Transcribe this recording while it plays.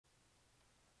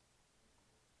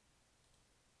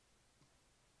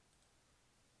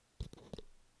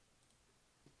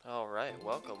Alright,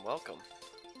 welcome, welcome.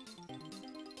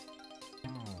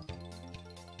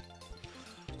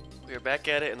 We are back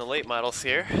at it in the late models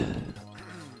here.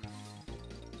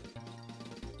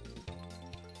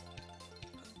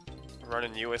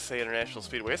 Running USA International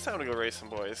Speedway. It's time to go racing,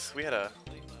 boys. We had a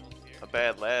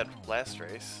bad last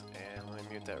race, and let me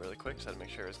mute that really quick so I had to make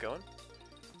sure it was going.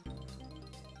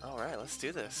 Alright, let's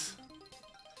do this.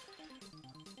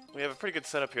 We have a pretty good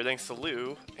setup here thanks to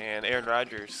Lou and Aaron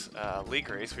Rodgers' league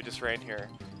race. We just ran here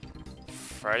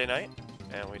Friday night,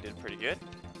 and we did pretty good.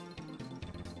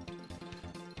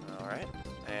 Alright,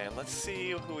 and let's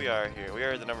see who we are here. We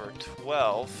are the number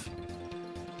 12,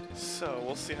 so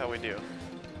we'll see how we do.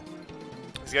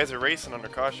 These guys are racing under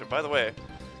caution. By the way,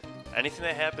 anything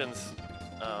that happens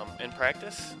in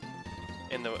practice,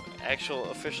 in the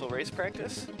actual official race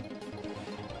practice,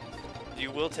 you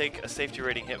will take a safety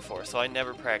rating hit for. So I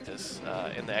never practice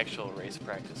in the actual race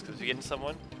practice, because if you get in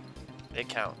someone, it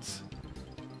counts.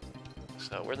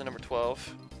 So we're the number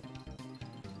 12.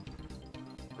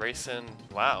 Racing,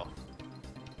 wow.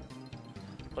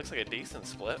 Looks like a decent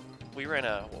split. We ran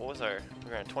a, we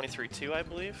ran a 23-2, I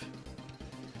believe.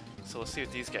 So let's see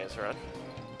what these guys run.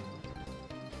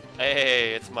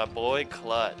 Hey, it's my boy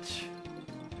Clutch.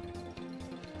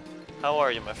 How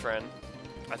are you, my friend?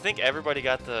 I think everybody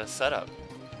got the setup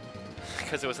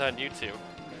because it was on YouTube.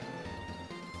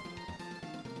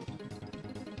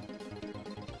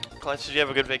 Clutch, did you have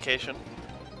a good vacation?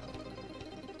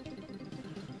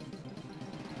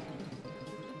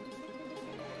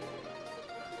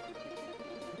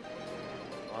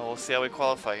 Well, we'll see how we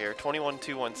qualify here.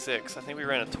 21.216. I think we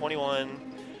ran a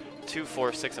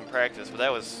 21.246 in practice, but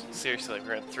that was seriously like we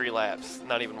ran 3 laps,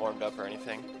 not even warmed up or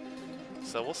anything.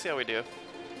 So we'll see how we do.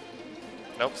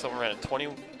 Nope, someone ran a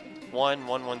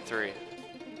 21.113.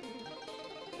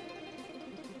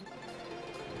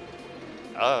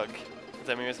 Ugh. Does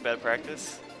that mean it's bad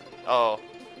practice? Oh.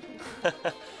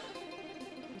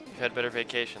 You've had better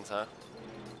vacations, huh?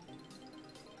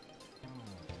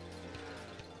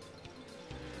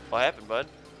 What happened, bud?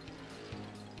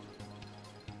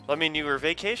 Well, I mean, you were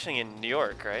vacationing in New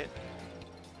York, right?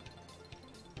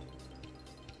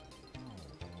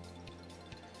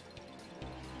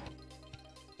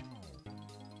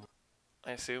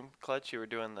 I assume, Clutch, you were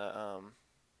doing the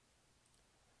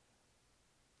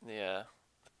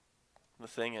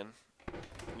thing in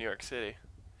New York City.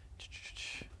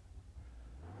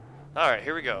 Alright,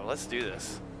 here we go. Let's do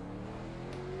this.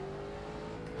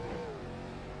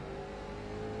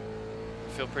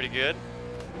 Feel pretty good.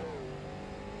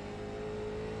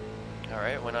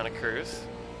 Alright, went on a cruise.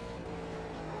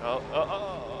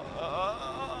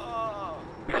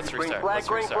 Let's restart. Let's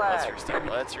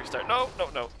restart. No.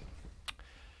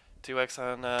 2x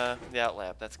on the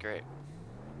outlap. That's great.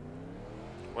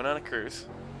 Went on a cruise.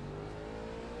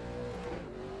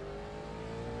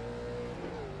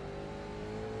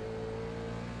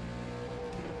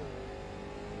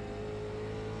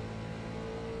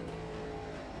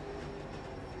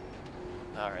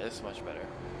 Alright, this is much better.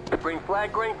 Green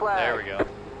flag, green flag. There we go.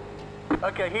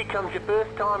 Okay, here comes your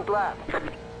first time lap.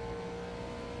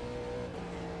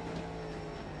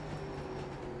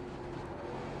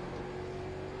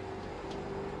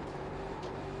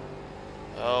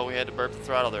 Oh, we had to burp the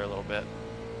throttle there a little bit.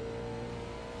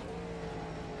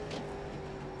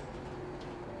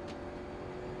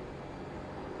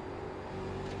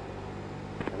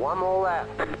 One more lap.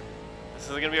 This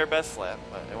isn't gonna be our best lap,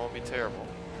 but it won't be terrible.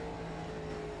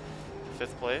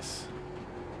 5th place.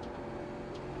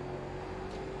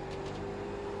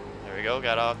 There we go,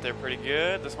 got off there pretty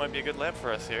good. This might be a good lap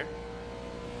for us here.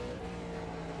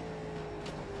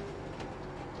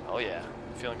 Oh yeah,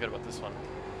 I'm feeling good about this one.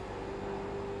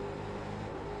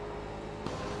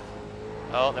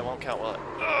 Oh, that won't count, will it?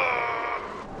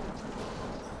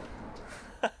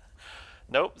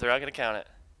 Nope, they're not gonna count it.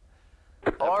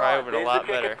 That probably would have been a lot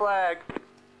better. Flag.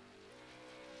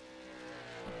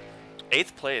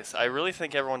 8th place. I really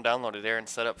think everyone downloaded Aaron's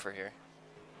setup for here.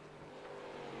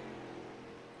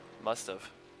 Must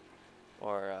have.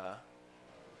 Or,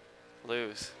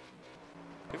 lose.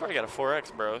 We've already got a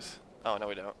 4x, bros. Oh, no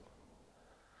we don't.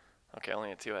 Okay,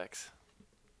 only a 2x.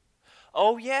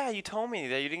 Oh, yeah, you told me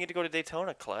that you didn't get to go to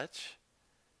Daytona, Clutch.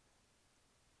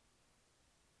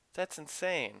 That's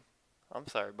insane. I'm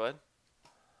sorry, bud.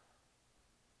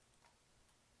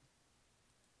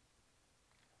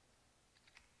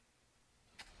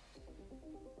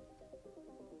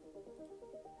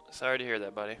 Sorry to hear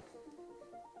that, buddy.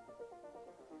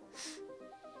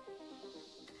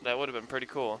 That would have been pretty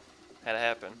cool had it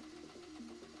happened.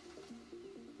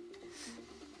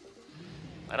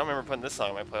 I don't remember putting this song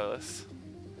on my playlist,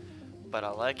 but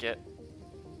I like it.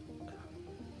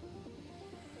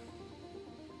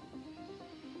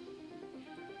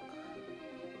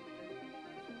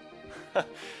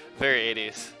 Very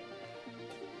 80s.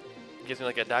 Gives me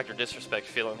like a Dr. Disrespect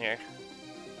feeling here.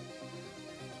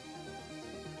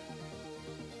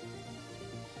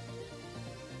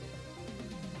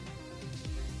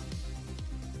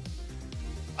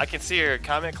 I can see your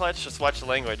comment, Clutch. Just watch the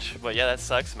language. But yeah, that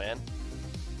sucks, man.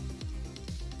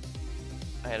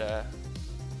 I had a...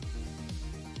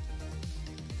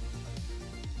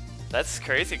 That's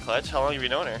crazy, Clutch. How long have you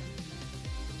known her?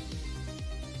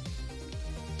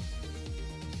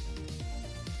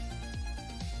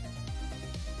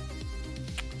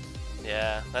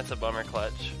 Yeah, that's a bummer,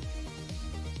 Clutch.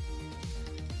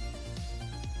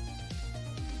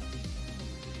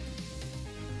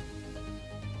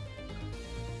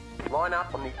 Line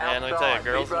up on the outside. And let me tell you,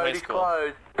 girls in high Road is school,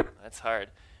 closed. that's hard.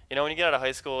 You know, when you get out of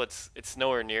high school, it's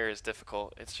nowhere near as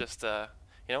difficult. It's just, you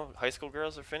know, high school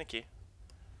girls are finicky.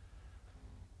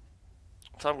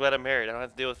 So I'm glad I'm married. I don't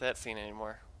have to deal with that scene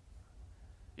anymore.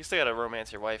 You still gotta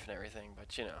romance your wife and everything,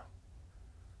 but you know.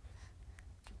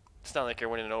 It's not like you're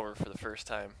winning over for the first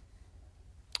time.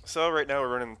 So right now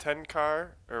we're running the 10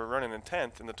 car, or we're running the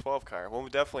 10th in the 12 car. We'll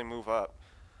definitely move up.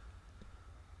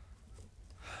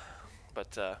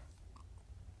 But,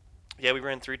 yeah, we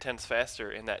ran 3/10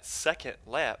 faster in that second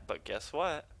lap, but guess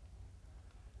what?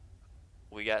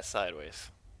 We got sideways.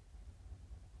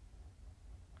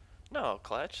 No,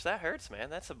 Clutch, that hurts, man.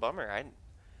 That's a bummer.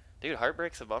 Dude,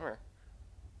 heartbreak's a bummer.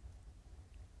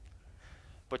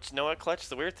 But you know what, Clutch?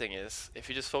 The weird thing is, if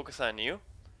you just focus on you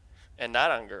and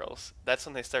not on girls, that's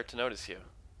when they start to notice you.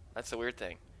 That's the weird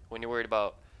thing. When you're worried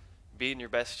about being your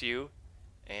best you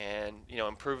and, you know,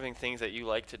 improving things that you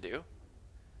like to do,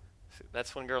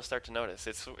 that's when girls start to notice.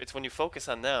 It's when you focus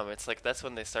on them, it's like that's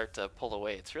when they start to pull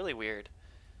away. It's really weird.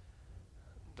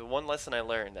 The one lesson I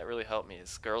learned that really helped me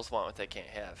is girls want what they can't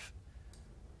have.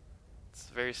 It's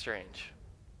very strange.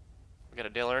 We got a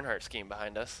Dale Earnhardt scheme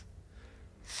behind us.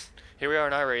 Here we are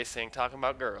in iRacing talking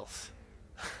about girls.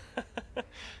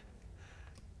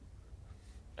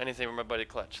 Anything from my buddy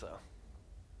Clutch, though.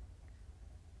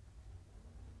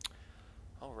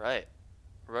 All right,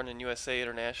 running USA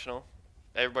International.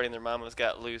 Everybody and their mama's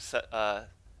got Lou set up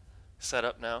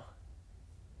now.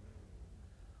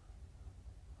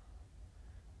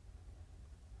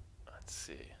 Let's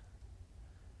see.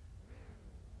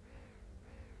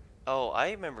 Oh,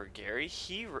 I remember Gary.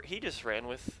 He just ran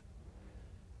with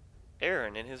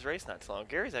Aaron in his race not so long.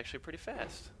 Gary's actually pretty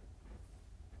fast.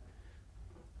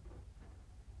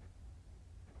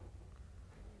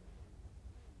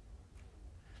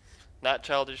 Not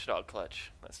childish at all,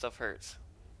 Clutch. That stuff hurts.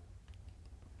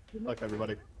 Good luck,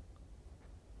 everybody.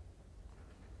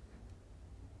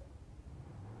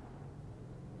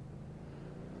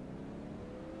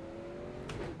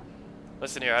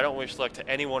 Listen here, I don't wish luck to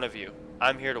any one of you.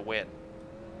 I'm here to win.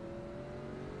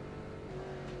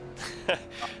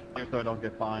 So I don't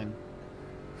get fined.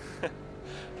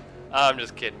 I'm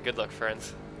just kidding. Good luck,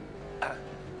 friends.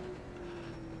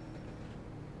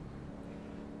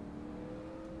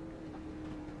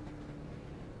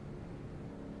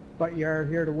 But you're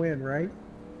here to win, right?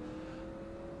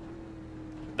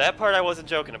 That part I wasn't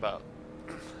joking about.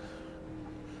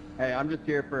 Hey, I'm just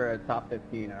here for a top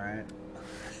 15, alright?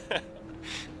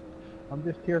 I'm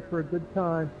just here for a good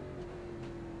time.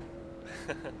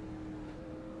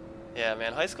 Yeah,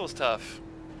 man, high school's tough.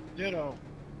 Ditto.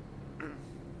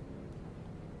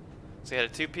 So you had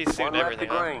a two-piece suit and One left everything,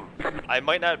 to huh? green. I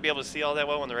might not be able to see all that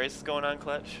well when the race is going on,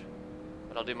 Clutch,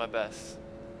 but I'll do my best.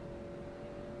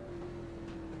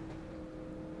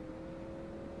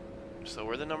 So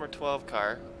we're the number 12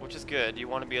 car, which is good. You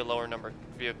want to be a lower number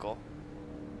vehicle.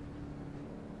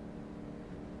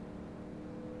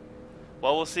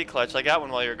 Well, we'll see, Clutch. I got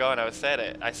one while you were gone. I was sad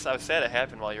it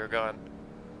happened while you were gone.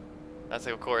 That's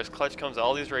like, of course, Clutch comes to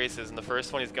all these races, and the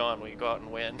first one he's gone, we go out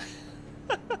and win.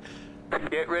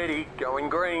 Get ready, going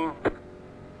green.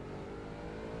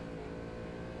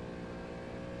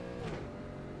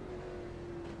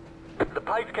 The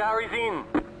pace car is in.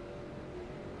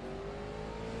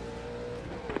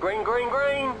 Green, green,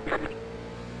 green.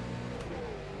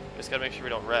 Just gotta make sure we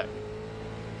don't wreck.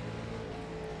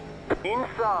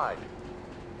 Inside.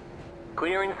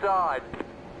 Clear inside.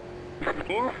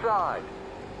 Inside.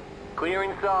 Clear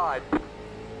inside.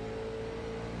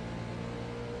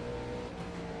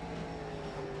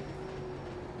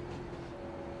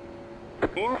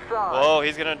 Inside. Whoa,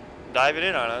 he's gonna dive it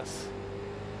in on us.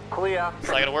 Clear. It's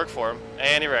not gonna work for him.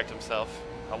 And he wrecked himself.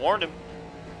 I warned him.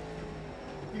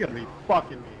 You gotta be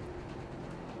fucking me.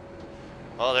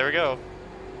 Oh, there we go.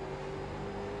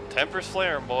 Tempers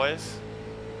flaring, boys.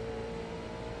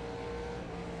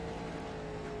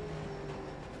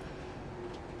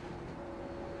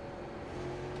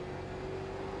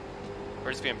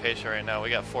 We're just being patient right now. We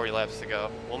got 40 laps to go.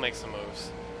 We'll make some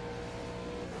moves.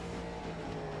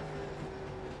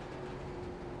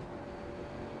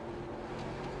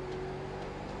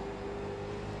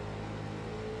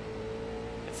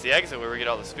 It's the exit where we get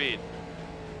all the speed.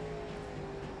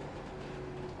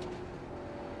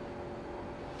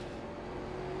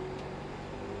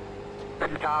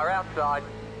 Car outside.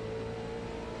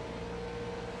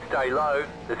 Stay low.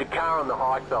 There's a car on the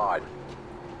high side.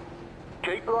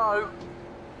 Keep low.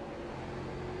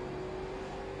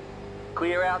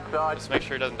 Clear outside. Just make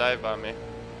sure he doesn't dive bomb me.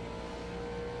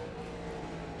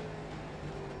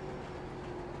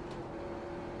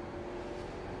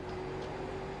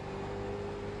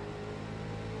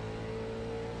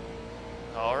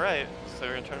 Alright, so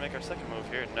we're gonna try to make our second move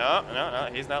here. No, no, no,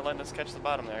 he's not letting us catch the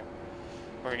bottom there.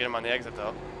 We're gonna get him on the exit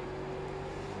though.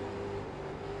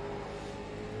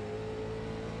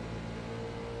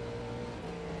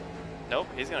 Nope,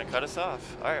 he's gonna cut us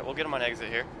off. Alright, we'll get him on exit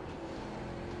here.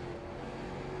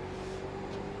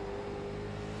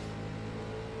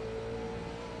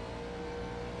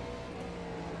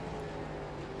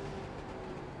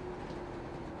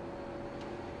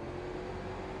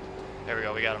 There we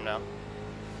go, we got him now.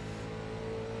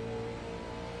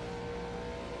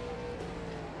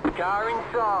 Car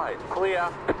inside. Clear.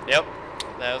 Yep,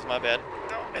 that was my bad.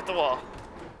 Don't hit the wall.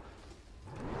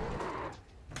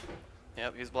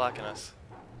 Yep, he's blocking us.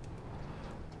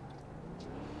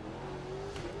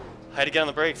 I had to get on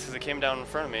the brakes because it came down in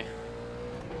front of me.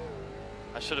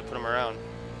 I should have put him around.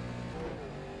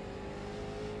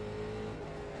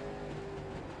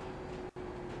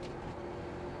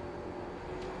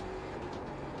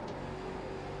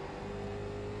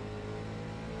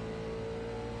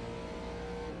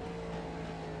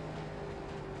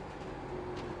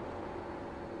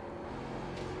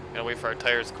 Gotta wait for our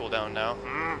tires to cool down now.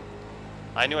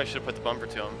 I knew I should have put the bumper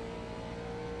to him.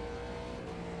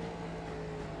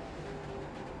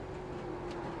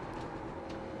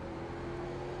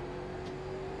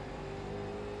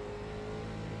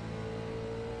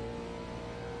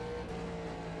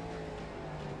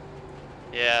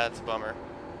 Yeah, it's a bummer.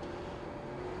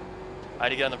 I had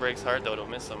to get on the brakes hard though to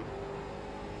miss him.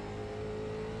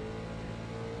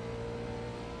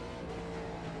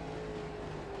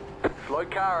 Slow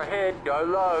car ahead. Go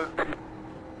low.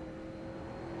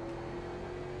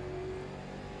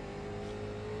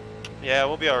 Yeah,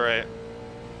 we'll be alright.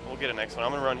 We'll get a next one.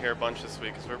 I'm gonna run here a bunch this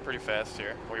week because we're pretty fast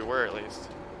here. We were at least.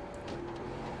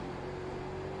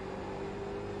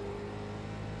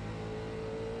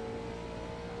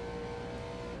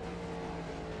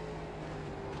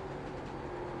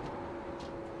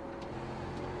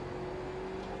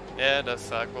 Yeah, it does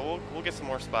suck, but we'll get some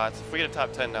more spots. If we get a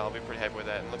top 10 now, I'll be pretty happy with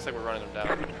that. And it looks like we're running them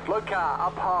down. Slow car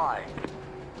up high.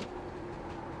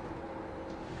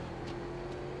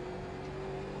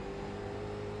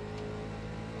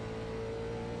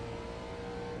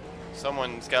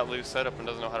 Someone's got loose setup and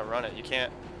doesn't know how to run it. You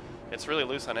can't. It's really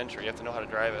loose on entry. You have to know how to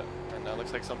drive it. And it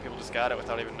looks like some people just got it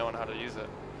without even knowing how to use it.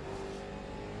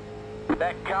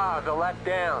 That car's a lap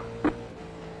down.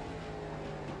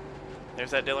 There's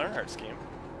that Dale Earnhardt scheme.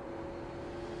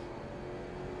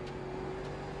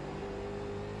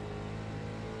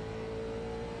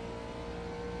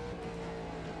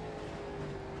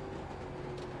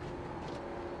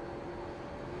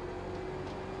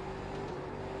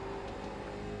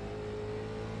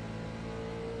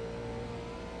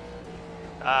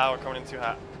 Ah, we're coming in too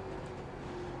hot.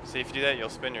 See, if you do that, you'll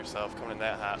spin yourself coming in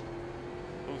that hot.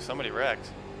 Ooh, somebody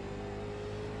wrecked.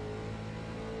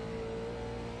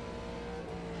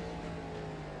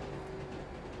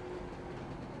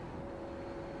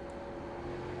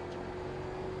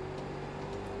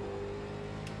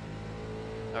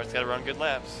 Now we just gotta run good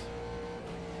laps.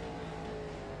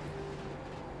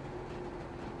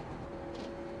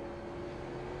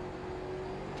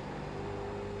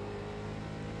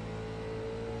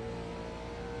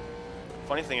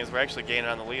 Funny thing is, we're actually gaining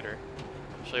on the leader.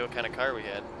 I'll show you what kind of car we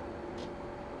had.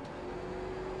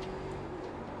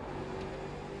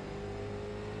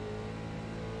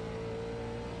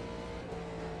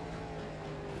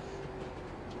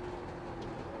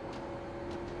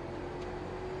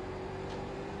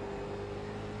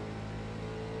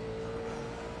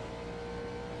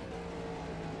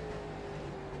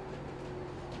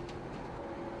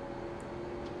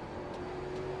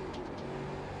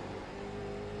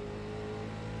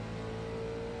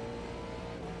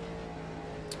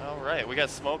 Alright, we got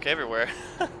smoke everywhere.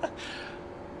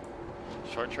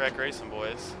 Short track racing,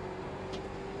 boys.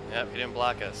 Yep, he didn't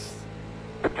block us.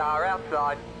 Car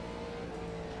outside.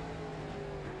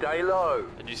 Stay low.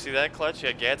 Did you see that clutch? He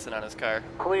had Gadsden on his car.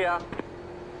 Clear.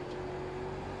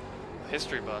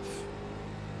 history buff.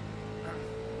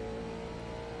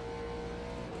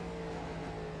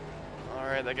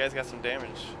 Alright, that guy's got some damage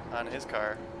on his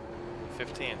car.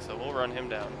 15, so we'll run him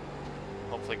down.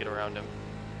 Hopefully get around him.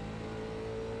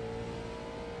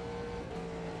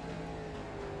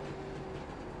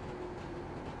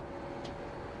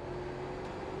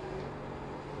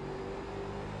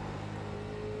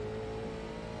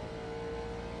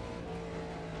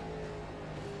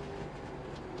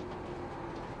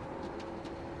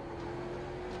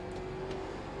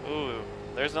 Ooh,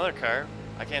 there's another car.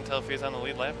 I can't tell if he's on the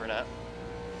lead lap or not.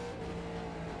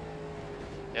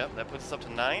 Yep, that puts us up to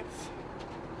 9th.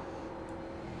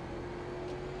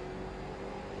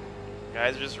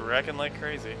 Guys are just wrecking like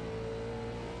crazy.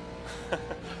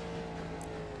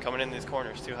 Coming in these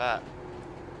corners too hot.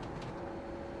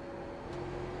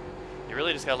 You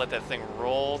really just gotta let that thing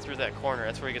roll through that corner.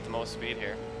 That's where you get the most speed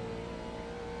here.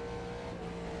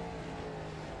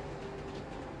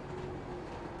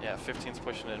 Yeah, 15's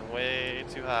pushing it way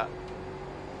too hot.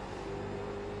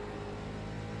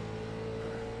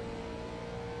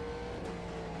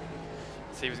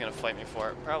 See if he's gonna fight me for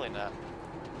it. Probably not.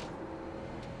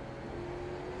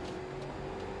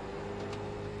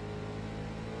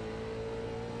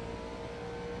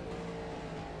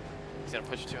 He's gonna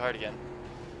push it too hard again.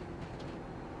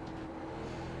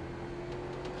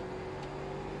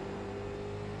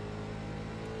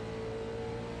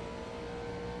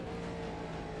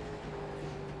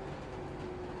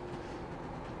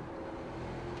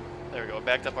 There we go.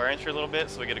 Backed up our entry a little bit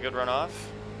so we get a good run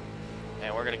off.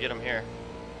 And we're gonna get him here.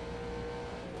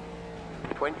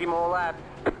 20 more laps.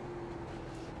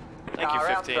 Thank you, Car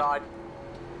 15. outside.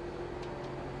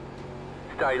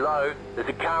 Stay low. There's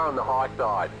a car on the high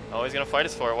side. Oh, he's gonna fight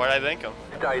us for it. Why did I thank him?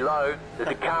 Stay low. There's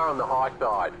a car on the high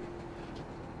side.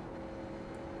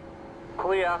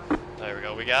 Clear. There we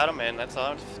go. We got him, and that's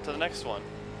on to the next one.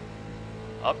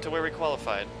 Up to where we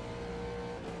qualified.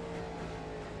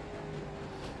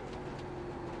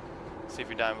 See if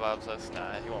he dime bobs us.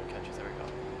 Nah, he won't catch us. There we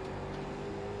go.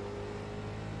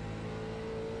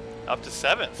 Up to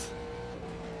 7th.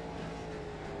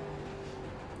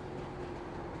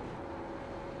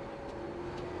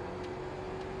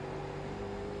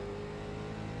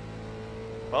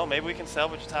 Well, maybe we can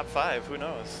salvage top 5. Who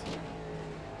knows?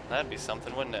 That'd be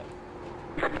something, wouldn't it?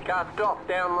 Car stop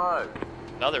down low.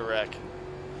 Another wreck.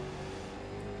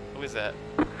 Who is that?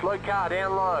 Slow car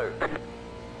down low.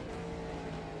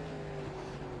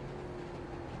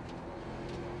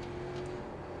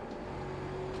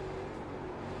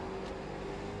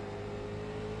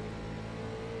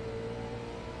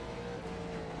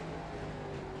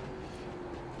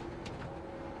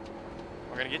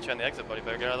 We're gonna get you on the exit, buddy.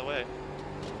 Better get out of the way.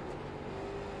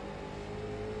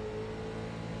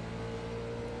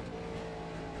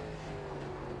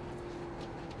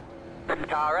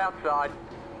 Car outside.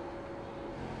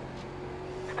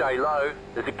 Stay low.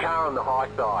 There's a car on the high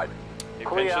side. He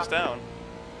Clear. pinched us down.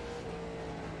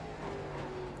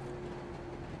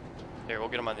 Here, we'll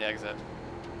get him on the exit.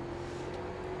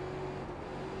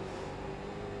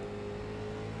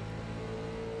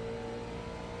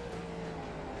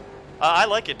 I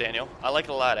like it, Daniel. I like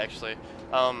it a lot, actually.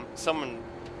 Someone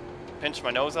pinched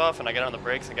my nose off, and I got on the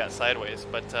brakes and got sideways,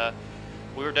 but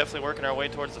we were definitely working our way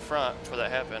towards the front before that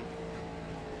happened.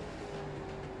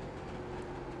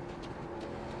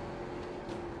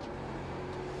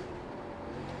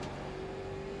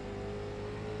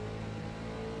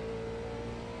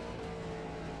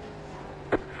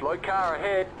 Slow car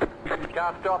ahead.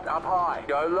 Car stopped up high.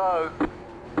 Go low.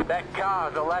 That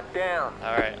car's a lap down.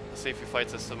 Alright, let's see if he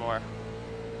fights us some more.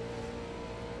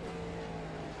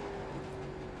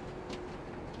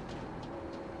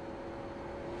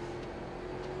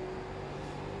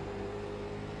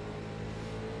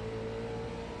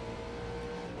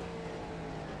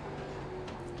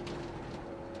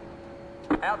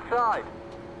 Outside.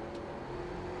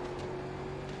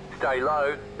 Stay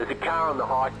low. There's a car on the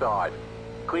high side.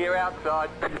 Clear outside.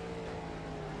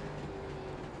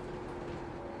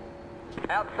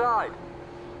 Outside.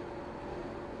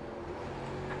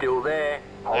 Still there.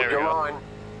 Hold There we your go. line.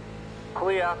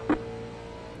 Clear.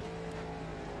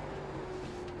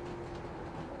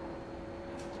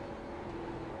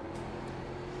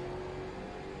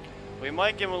 We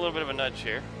might give him a little bit of a nudge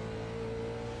here.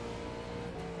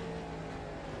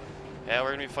 Yeah,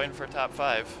 we're going to be fighting for a top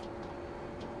 5.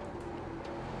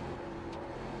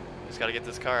 Just got to get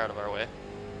this car out of our way.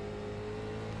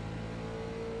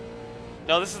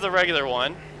 No, this is the regular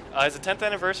one. Is the 10th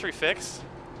anniversary fixed?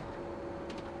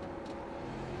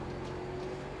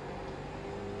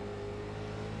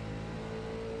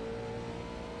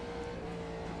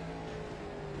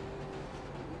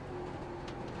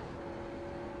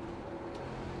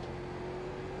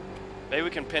 Maybe we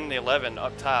can pin the 11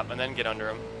 up top and then get under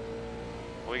him.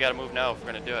 But we gotta move now if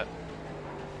we're gonna do it.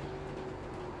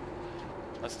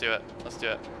 Let's do it. Let's do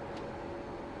it.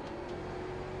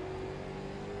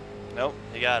 Nope,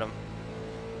 you got him.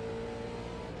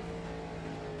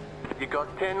 You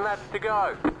got 10 laps to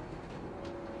go.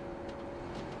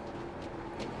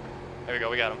 There we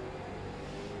go, we got him.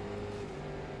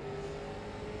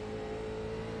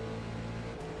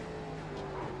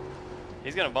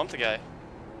 He's gonna bump the guy.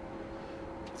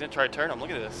 He's gonna try to turn him.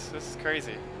 Look at this. This is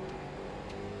crazy.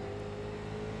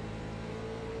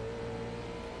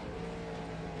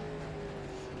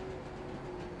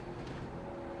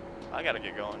 I gotta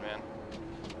get going, man.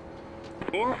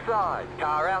 Inside,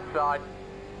 car outside.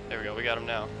 There we go, we got him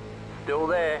now. Still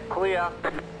there, clear.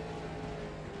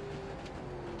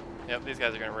 Yep, these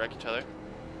guys are gonna wreck each other.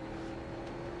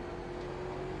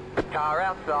 Car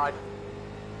outside.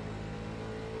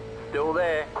 Still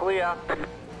there, clear.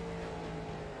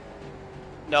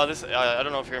 No, this, I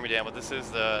don't know if you hear me, Dan, but this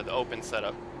is the open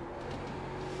setup.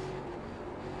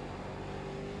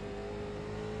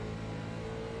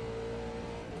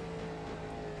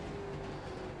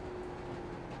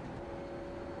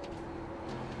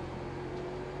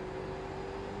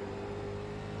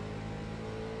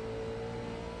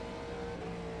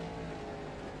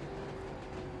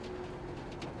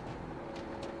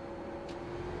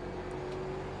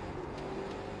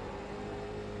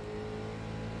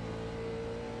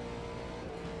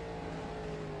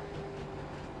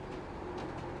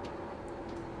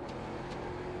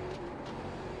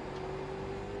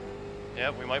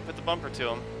 Yep, we might put the bumper to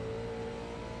him.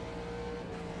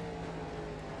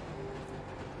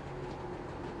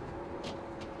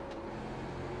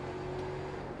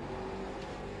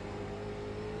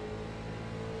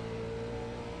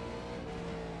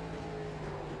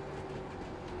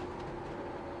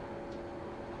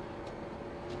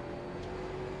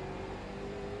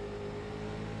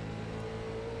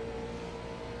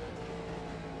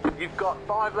 You've got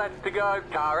 5 laps to go,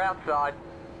 car outside.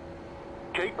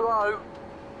 Keep low.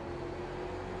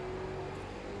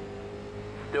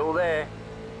 Still there.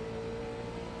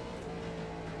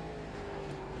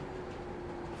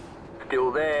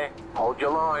 Still there. Hold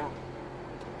your line.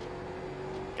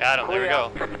 Got him, there we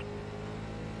Clear. go.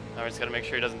 Now we just gotta make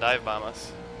sure he doesn't dive bomb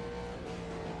us.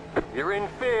 You're in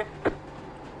 5th.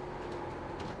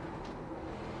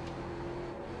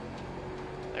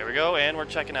 There we go, and we're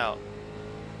checking out.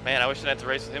 Man, I wish I didn't have to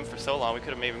race with him for so long. We could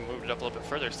have maybe moved it up a little bit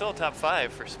further. Still a top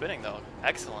 5 for spinning, though.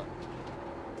 Excellent.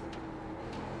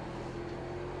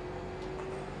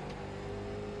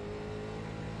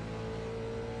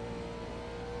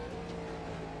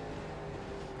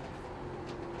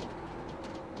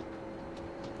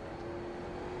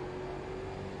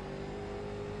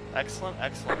 Excellent,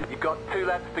 excellent. You've got 2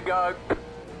 laps to go.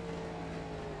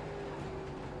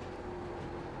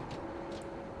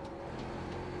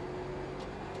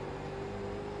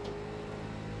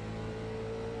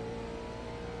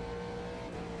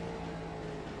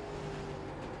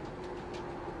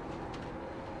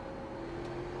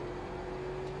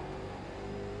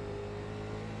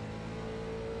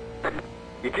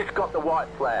 You just got the white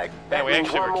flag. Man, That we means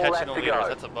actually one were more catching the lap to leaders. go.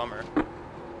 That's a bummer.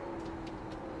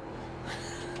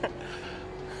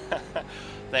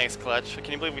 Thanks, Clutch.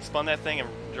 Can you believe we spun that thing and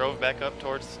drove back up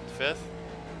towards 5th?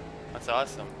 That's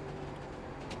awesome.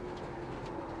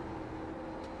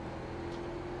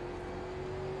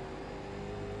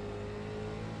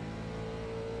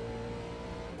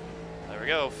 There we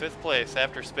go, 5th place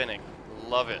after spinning.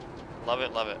 Love it. Love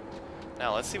it, love it.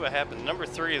 Now, let's see what happens. Number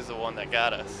 3 is the one that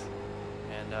got us.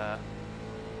 And,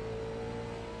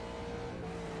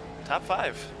 top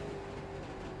 5.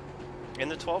 In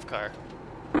the 12 car.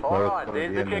 Alright,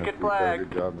 there's the ticket flag.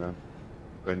 Good job, man.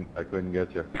 I couldn't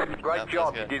get you. Great Yep,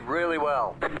 job, that's you good. did really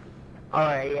well.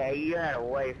 Alright, yeah, you had a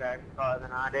way faster car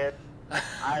than I did.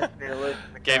 I just been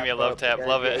listening to Gave me a crap love up tap, because,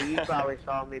 love yeah, it. You probably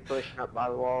saw me pushing up by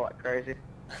the wall like crazy.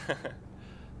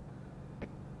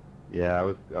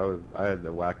 Yeah, I had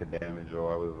the whack of damage, though.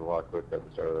 I was a lot quicker at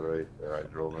the start of the race there. I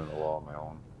drove into the wall on my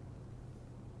own.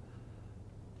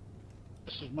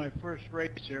 This is my first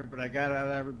race here, but I got out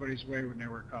of everybody's way when they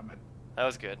were coming. That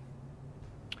was good.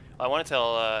 Well, I want to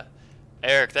tell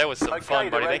Eric, that was some fun,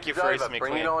 buddy. Thank you for racing me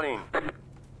Bring clean. it on in.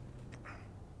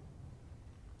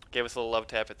 Gave us a little love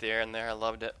tap at the end there. I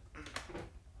loved it.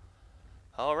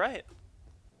 All right.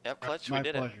 Yep, Clutch, we My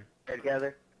did pleasure. They're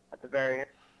together at the very end.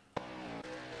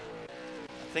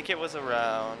 I think it was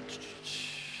around... I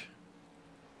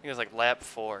think it was like lap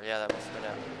 4. Yeah, that must have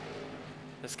been it.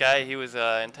 This guy, he was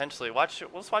intentionally...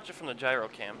 Let's watch it from the gyro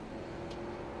cam.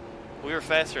 We were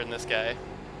faster than this guy.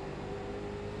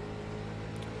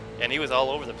 and he was all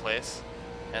over the place.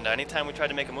 And anytime we tried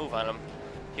to make a move on him,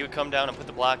 he would come down and put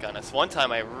the block on us. One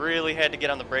time I really had to get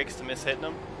on the brakes to miss hitting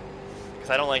him, because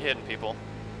I don't like hitting people.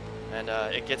 And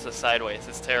it gets us sideways.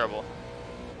 It's terrible.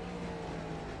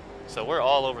 So we're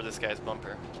all over this guy's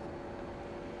bumper.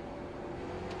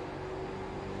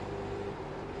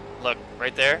 Look,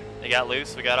 right there, he got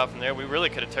loose, we got off from there. We really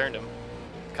could have turned him.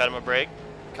 Cut him a break,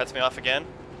 cuts me off again.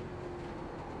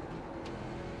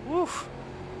 Woof.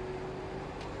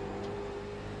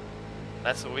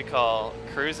 That's what we call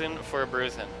cruising for a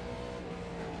bruising.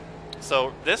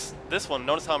 So this one,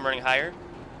 notice how I'm running higher?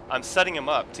 I'm setting him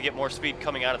up to get more speed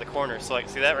coming out of the corner. So I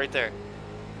see that right there?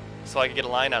 So I can get a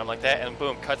line on him like that, and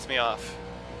boom, cuts me off.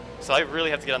 So I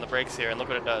really have to get on the brakes here, and look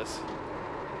what it does.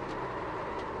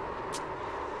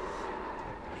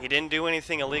 He didn't do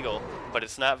anything illegal, but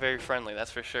it's not very friendly,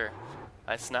 that's for sure.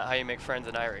 That's not how you make friends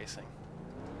in iRacing.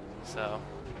 So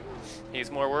he's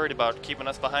more worried about keeping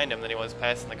us behind him than he was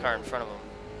passing the car in front of him.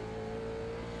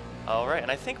 Alright,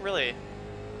 and I think really,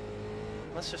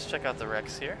 let's just check out the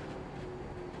wrecks here.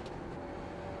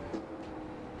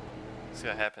 See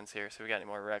what happens here. So we got any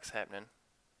more wrecks happening.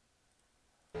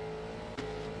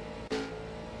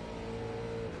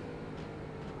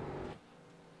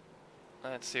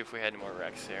 Let's see if we had any more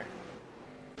wrecks here.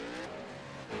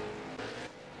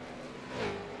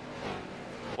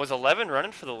 Was 11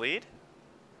 running for the lead?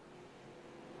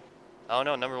 Oh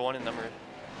no, number 1 and number...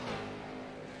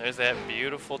 There's that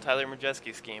beautiful Tyler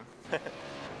Majeski scheme.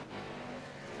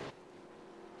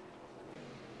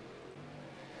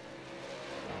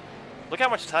 Look how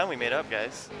much time we made up,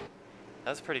 guys.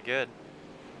 That was pretty good.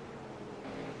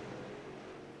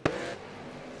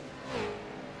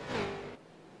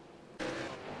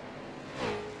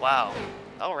 Wow.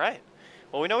 Alright.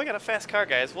 Well, we know we got a fast car,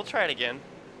 guys. We'll try it again.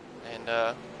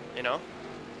 And, you know.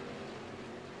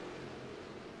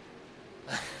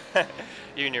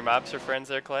 You and your mobster friends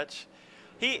there, Clutch?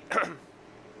 He...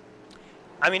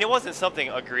 I mean, it wasn't something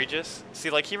egregious. See,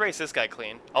 like, he raced this guy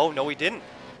clean. Oh, no, he didn't.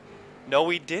 No,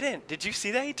 he didn't. Did you see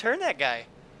that? He turned that guy.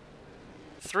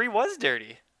 3 was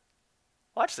dirty.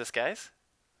 Watch this, guys.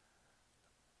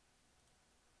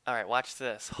 Alright, watch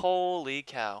this. Holy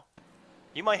cow.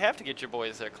 You might have to get your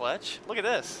boys there, Clutch. Look at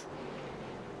this.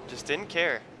 Just didn't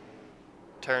care.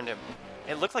 Turned him.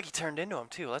 It looked like he turned into him,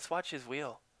 too. Let's watch his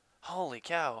wheel. Holy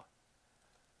cow.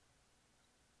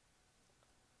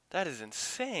 That is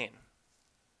insane.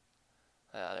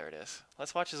 Ah, there it is.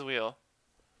 Let's watch his wheel.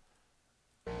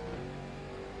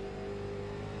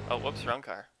 Oh, whoops, wrong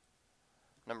car.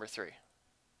 Number 3.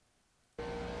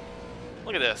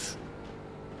 Look at this.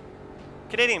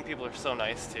 Canadian people are so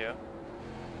nice, too.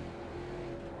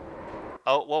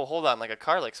 Oh, whoa, hold on. Like a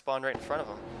car like spawned right in front of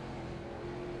him.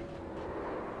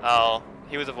 Oh,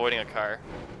 he was avoiding a car.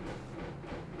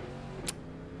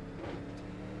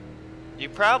 You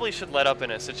probably should let up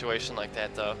in a situation like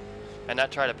that, though, and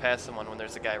not try to pass someone when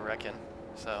there's a guy wrecking.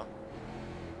 So,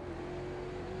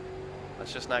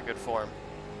 that's just not good form.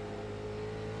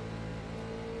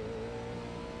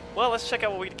 Well, let's check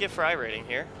out what we get for iRating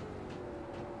here.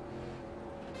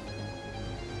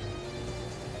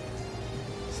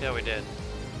 See how we did.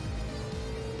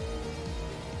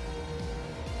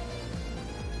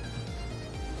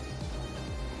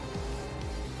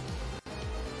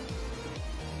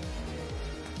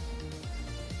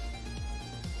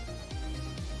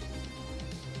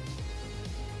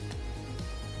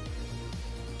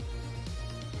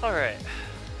 Alright.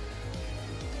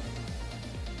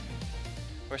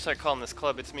 We're gonna start calling this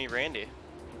club It's Me, Randy.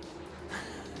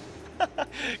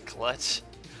 Clutch.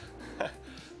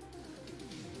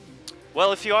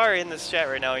 Well, if you are in this chat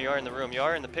right now, you are in the room, you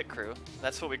are in the pit crew.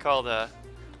 That's what we call the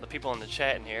people in the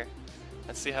chat in here.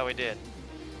 Let's see how we did.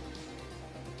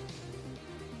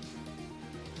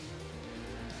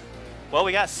 Well,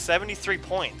 we got 73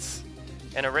 points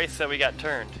in a race that we got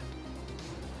turned.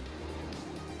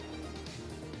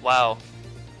 Wow.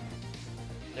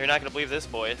 You're not going to believe this,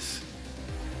 boys.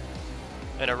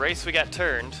 In a race we got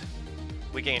turned,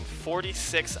 we gained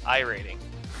 46 iRating.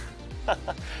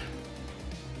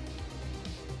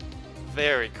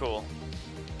 Very cool.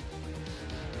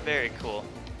 Very cool.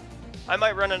 I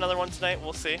might run another one tonight,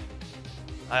 we'll see.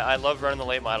 I love running the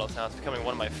late models now, it's becoming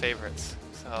one of my favorites.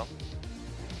 So,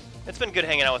 it's been good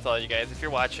hanging out with all you guys. If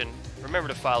you're watching, remember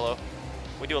to follow.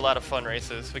 We do a lot of fun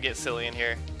races, we get silly in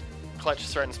here. Clutch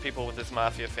threatens people with his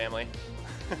mafia family.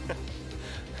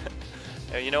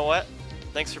 And you know what?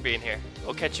 Thanks for being here.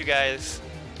 We'll catch you guys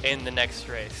in the next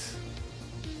race.